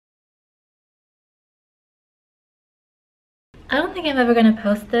I don't think I'm ever gonna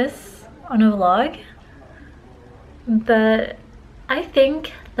post this on a vlog, but I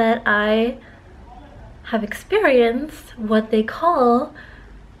think that I have experienced what they call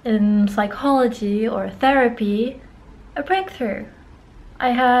in psychology or therapy a breakthrough. I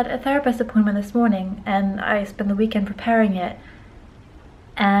had a therapist appointment this morning and I spent the weekend preparing it,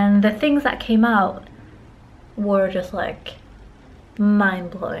 and the things that came out were just like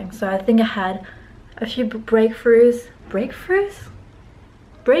mind-blowing. So I think I had a few breakthroughs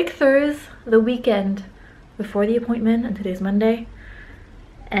the weekend before the appointment, and today's Monday,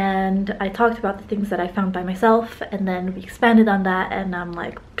 and I talked about the things that I found by myself, and then we expanded on that, and I'm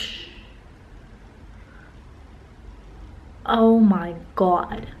like, psh, oh my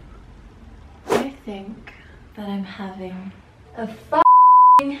god. I think that I'm having a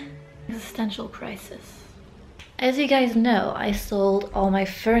f***ing existential crisis. As you guys know, I sold all my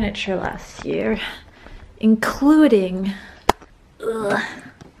furniture last year, including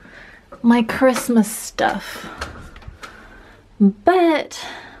my Christmas stuff. But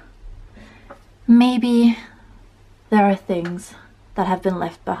maybe there are things that have been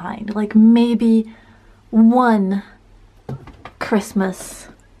left behind. Like maybe one Christmas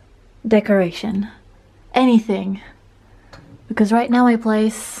decoration. Anything. Because right now my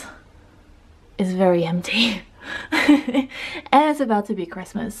place is very empty. And it's about to be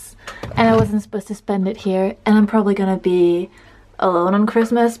Christmas. And I wasn't supposed to spend it here. And I'm probably gonna be alone on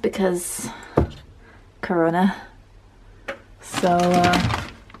Christmas because Corona. So,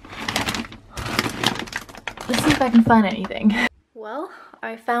 let's see if I can find anything. Well,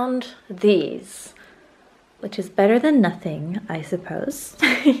 I found these, which is better than nothing, I suppose.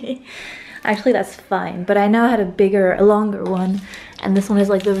 Actually, that's fine, but I now had a longer one, and this one is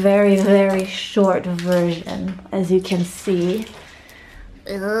like the very, very short version, as you can see.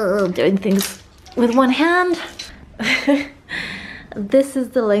 Ugh, doing things with one hand. This is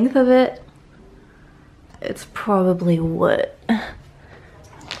the length of it. It's probably what?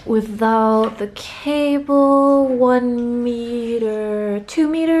 Without the cable, 1 meter, 2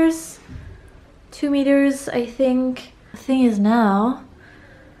 meters? 2 meters, I think. The thing is now,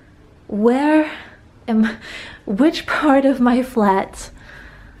 which part of my flat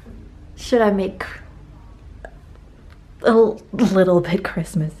should I make a little bit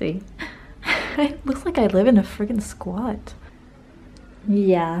Christmassy? It looks like I live in a friggin' squat.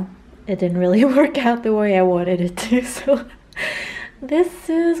 Yeah, it didn't really work out the way I wanted it to, so this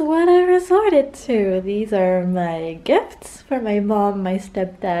is what I resorted to. These are my gifts for my mom, my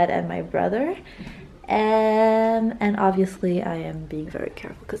stepdad, and my brother. And obviously I am being very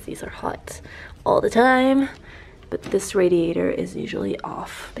careful because these are hot all the time. But this radiator is usually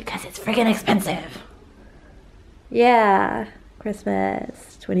off because it's friggin' expensive. Yeah,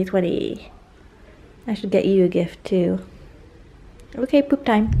 Christmas 2020. I should get you a gift too. Okay, poop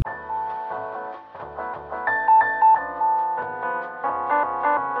time.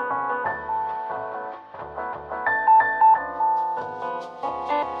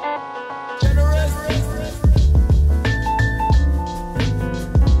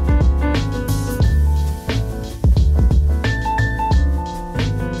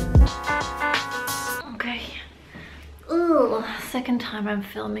 Second time I'm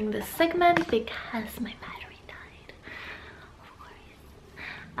filming this segment because my battery died, of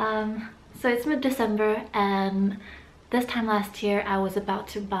course. So it's mid-December, and this time last year I was about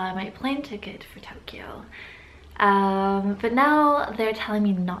to buy my plane ticket for Tokyo, but now they're telling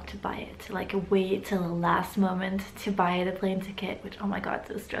me not to buy it, to like wait till the last moment to buy the plane ticket, which, oh my god,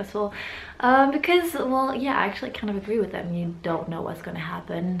 so stressful, because, well, yeah, I actually kind of agree with them. You don't know what's gonna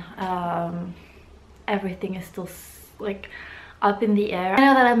happen. Everything is still like up in the air. I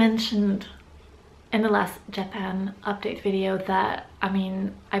know that I mentioned in the last Japan update video that, I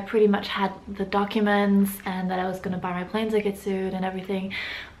mean, I pretty much had the documents and that I was gonna buy my plane ticket soon and everything,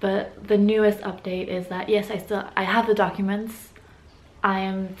 but the newest update is that yes, I have the documents. I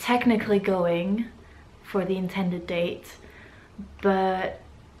am technically going for the intended date, but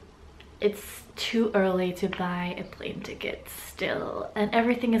it's too early to buy a plane ticket still, and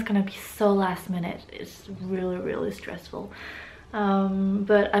everything is gonna be so last minute. It's really, really stressful.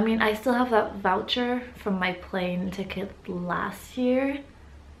 But I mean, I still have that voucher from my plane ticket last year,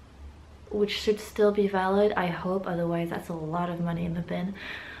 which should still be valid, I hope, otherwise that's a lot of money in the bin.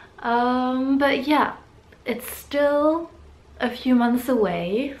 But yeah, it's still a few months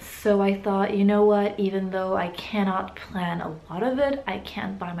away, so I thought, you know what, even though I cannot plan a lot of it, I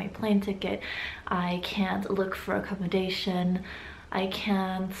can't buy my plane ticket, I can't look for accommodation, I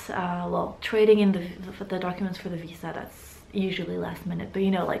can't, well, trading in the documents for the visa, that's usually last minute, but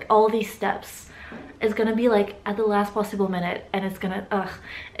you know, like all these steps, is gonna be like at the last possible minute, and it's gonna,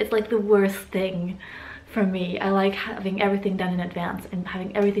 it's like the worst thing for me. I like having everything done in advance and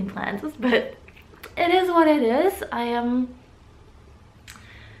having everything planned, but it is what it is. I am,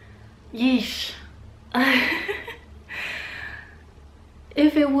 yeesh.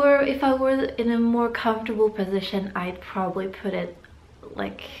 If I were in a more comfortable position, I'd probably put it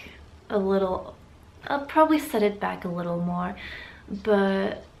like a little, I'll probably set it back a little more,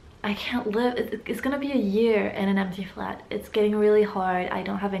 but I can't live, it's gonna be a year in an empty flat. It's getting really hard. I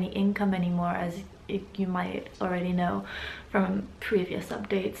don't have any income anymore, as you might already know from previous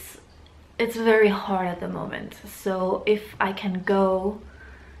updates. It's very hard at the moment. So if I can go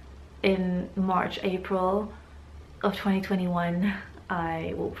in March, April of 2021,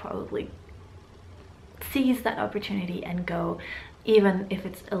 I will probably seize that opportunity and go, even if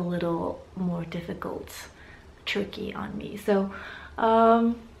it's a little more difficult, tricky on me. So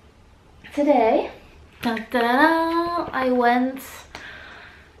today, I went,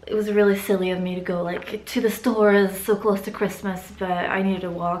 it was really silly of me to go like to the stores so close to Christmas, but I needed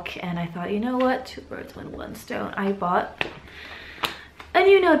a walk, and I thought, you know what, 2 birds with 1 stone. I bought a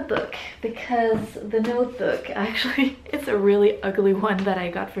new notebook, because the notebook, actually, it's a really ugly one that I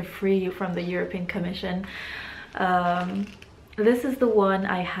got for free from the European Commission. This is the one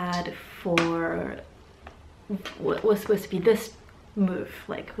I had for what was supposed to be this move,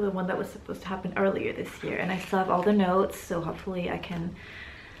 like the one that was supposed to happen earlier this year, and I still have all the notes, so hopefully I can,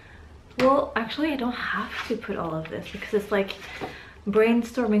 well, actually I don't have to put all of this, because it's like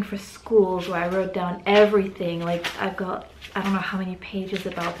brainstorming for schools where I wrote down everything. Like I've got, I don't know how many pages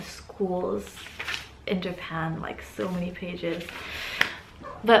about the schools in Japan, like so many pages.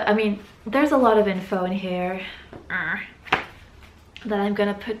 But I mean, there's a lot of info in here that I'm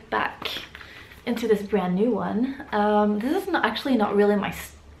gonna put back into this brand new one. This is actually not really my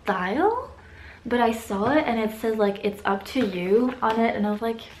style, but I saw it and it says like it's up to you on it, and I was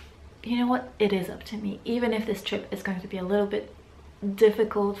like, you know what, it is up to me. Even if this trip is going to be a little bit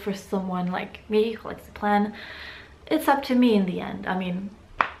difficult for someone like me who likes to plan, it's up to me in the end. I mean,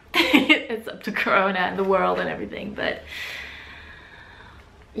 it's up to Corona and the world and everything, but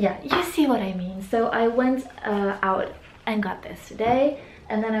yeah, you see what I mean. So I went out and got this today,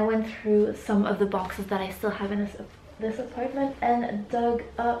 and then I went through some of the boxes that I still have in this apartment and dug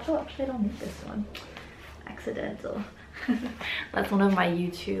up, oh actually I don't need this one, accidental. That's one of my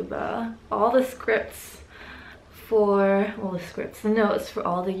YouTube, all the scripts for, well, the notes for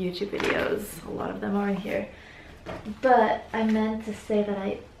all the YouTube videos, a lot of them are in here. But I meant to say that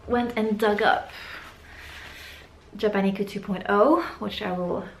I went and dug up Japaniku 2.0, which I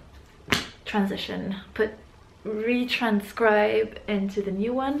will retranscribe into the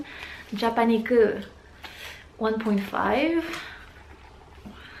new one. Japaniku 1.5.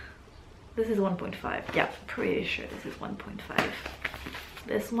 This is 1.5. Yeah, pretty sure this is 1.5.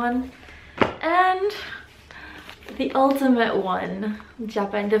 This one. And the ultimate one,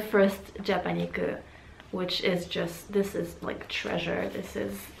 the first Japaniku, which is just, this is like treasure. This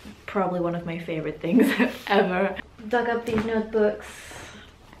is probably one of my favorite things ever. Dug up these notebooks.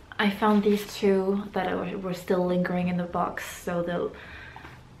 I found these two that were still lingering in the box. So the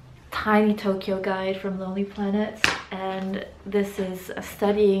Tiny Tokyo Guide from Lonely Planet, and this is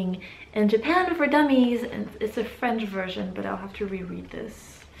Studying in Japan for Dummies, and it's a French version, but I'll have to reread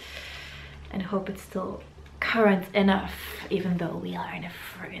this and hope it's still current enough, even though we are in a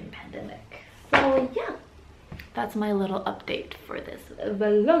friggin' pandemic. So yeah, that's my little update for this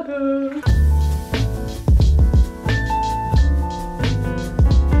vlog.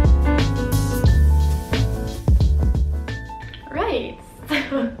 Right,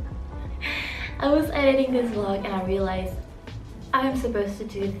 so I was editing this vlog and I realized I'm supposed to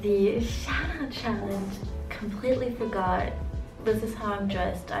do the shout out challenge. Completely forgot. This is how I'm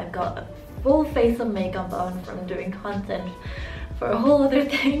dressed. I've got a full face of makeup on from doing content for a whole other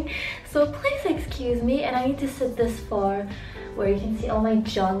thing, so please excuse me, and I need to sit this far where you can see all my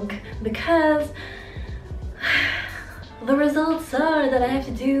junk, because the results are that I have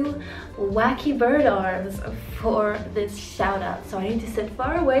to do wacky bird arms for this shout out. So I need to sit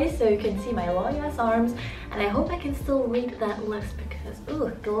far away so you can see my long ass arms, and I hope I can still read that list, because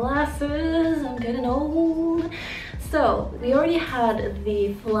ooh, glasses, I'm getting old. So we already had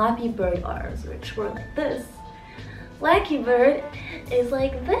the flappy bird arms, which were like this. Wacky bird is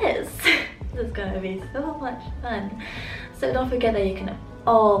like this. This is gonna be so much fun. So don't forget that you can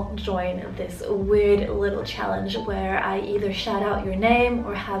all join this weird little challenge where I either shout out your name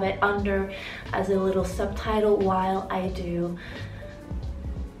or have it under as a little subtitle while I do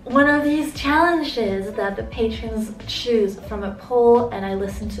one of these challenges that the patrons choose from a poll, and I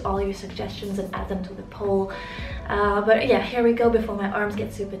listen to all your suggestions and add them to the poll. But yeah, here we go before my arms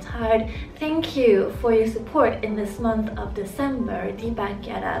get super tired. Thank you for your support in this month of December. Deepak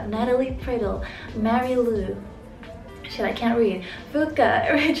Yadav, Natalie Priddle, Mary Lou, shit, I can't read,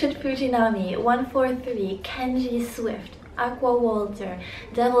 Fuka, Richard Fujinami, 143, Kenji Swift, Aqua Walter,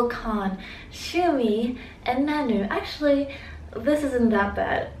 Devil Khan, Shumi, and Nanu. Actually, this isn't that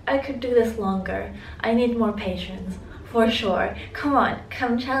bad. I could do this longer. I need more patience, for sure. Come on,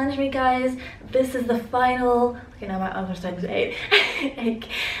 come challenge me, guys. This is the final... Okay, now my arms are starting to ache.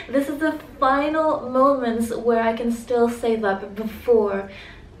 This is the final moments where I can still save up before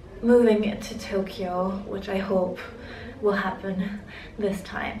moving to Tokyo, which I hope will happen this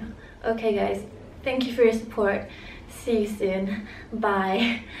time. Okay, guys, thank you for your support. See you soon.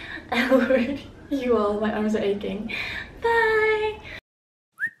 Bye. You all, my arms are aching. Bye.